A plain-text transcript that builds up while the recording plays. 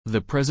The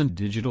present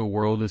digital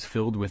world is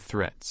filled with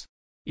threats.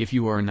 If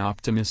you are an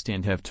optimist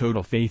and have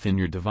total faith in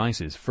your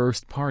device's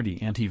first-party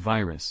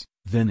antivirus,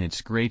 then it's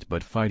great,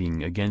 but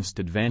fighting against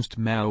advanced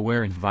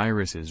malware and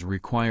viruses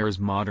requires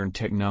modern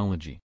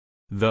technology.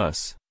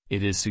 Thus,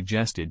 it is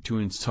suggested to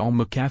install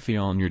McAfee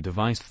on your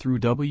device through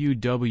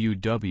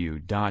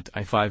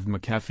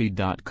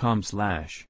www.i5mcafee.com/